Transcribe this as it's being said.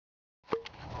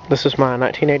This is my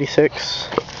 1986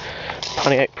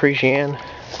 Pontiac Parisienne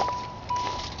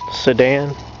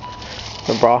sedan,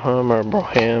 or Brougham, or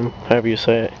Brougham, however you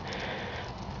say it.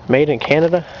 Made in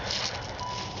Canada,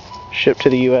 shipped to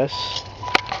the US.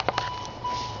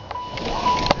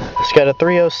 It's got a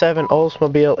 307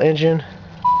 Oldsmobile engine,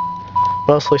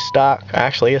 mostly stock.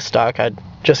 Actually, it's stock. I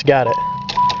just got it.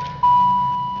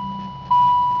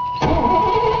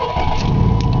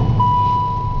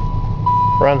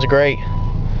 Runs great.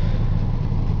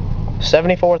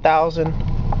 74,000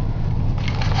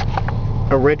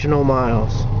 original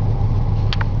miles.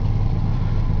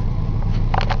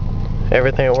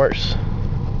 Everything works.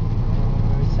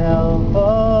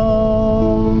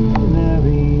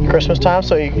 Christmas time,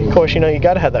 so of course you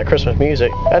gotta have that Christmas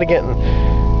music. Gotta get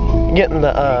in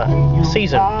the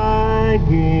season.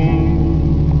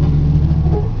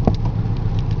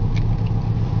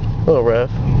 Little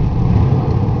rev.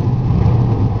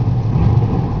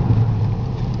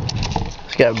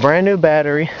 It's got a brand new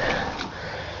battery,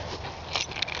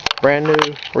 brand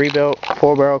new rebuilt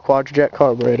 4-barrel quadra-jet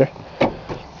carburetor.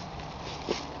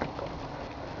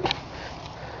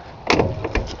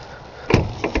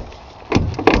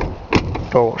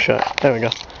 Door won't shut. There we go.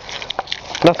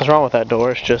 Nothing's wrong with that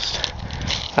door, it's just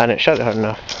I didn't shut it hard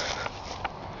enough.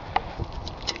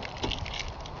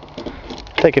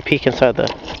 Take a peek inside the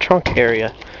trunk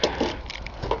area.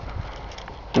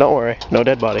 Don't worry, no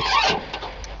dead bodies.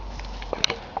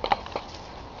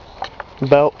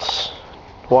 Belts,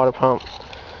 water pump,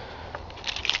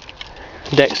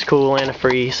 deck's cool,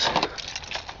 antifreeze,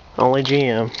 only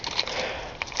GM.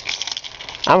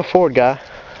 I'm a Ford guy.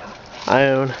 I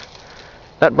own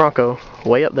that Bronco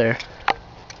way up there,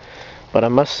 but I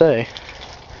must say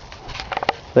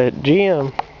that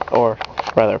GM, or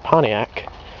rather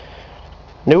Pontiac,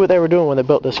 knew what they were doing when they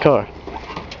built this car.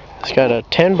 It's got a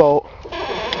 10-bolt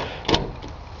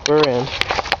rear end,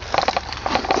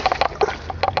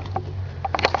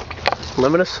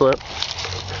 limited slip,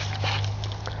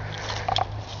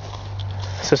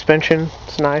 suspension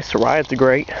is nice, the ride's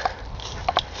great.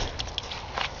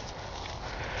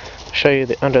 Show you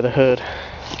the under the hood.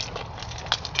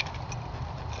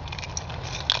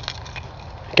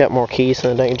 Got more keys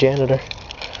than a dang janitor.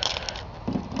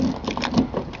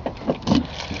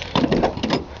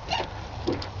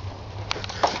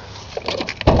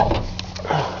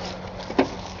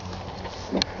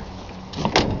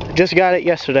 Just got it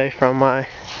yesterday from my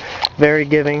very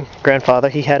giving grandfather.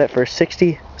 He had it for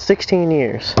 16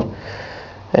 years,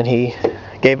 and he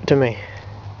gave it to me.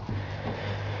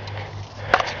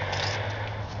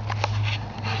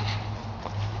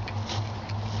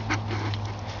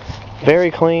 Very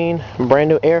clean, brand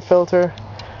new air filter,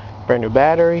 brand new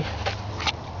battery.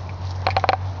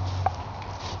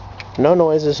 No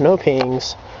noises, no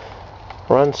pings.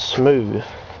 Runs smooth.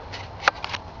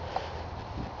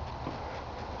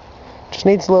 Just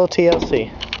needs a little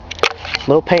TLC.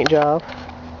 Little paint job.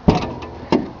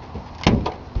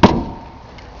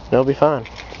 And it'll be fine.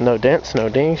 No dents, no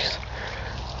dings,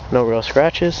 no real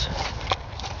scratches.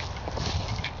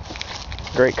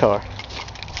 Great car.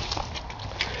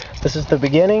 This is the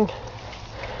beginning.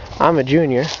 I'm a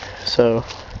junior, so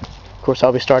of course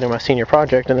I'll be starting my senior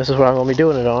project, and this is what I'm going to be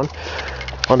doing it on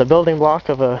the building block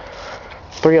of a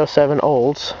 307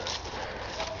 Olds.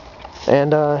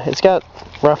 And it's got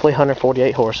roughly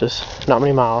 148 horses, not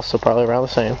many miles, so probably around the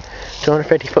same.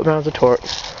 250 foot-pounds of torque.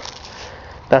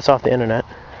 That's off the internet,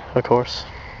 of course.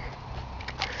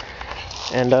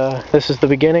 And this is the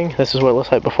beginning. This is what it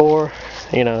looks like before.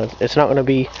 You know, it's not going to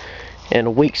be in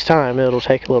a week's time. It'll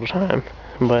take a little time,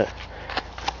 but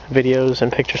videos and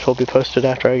pictures will be posted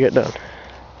after I get done.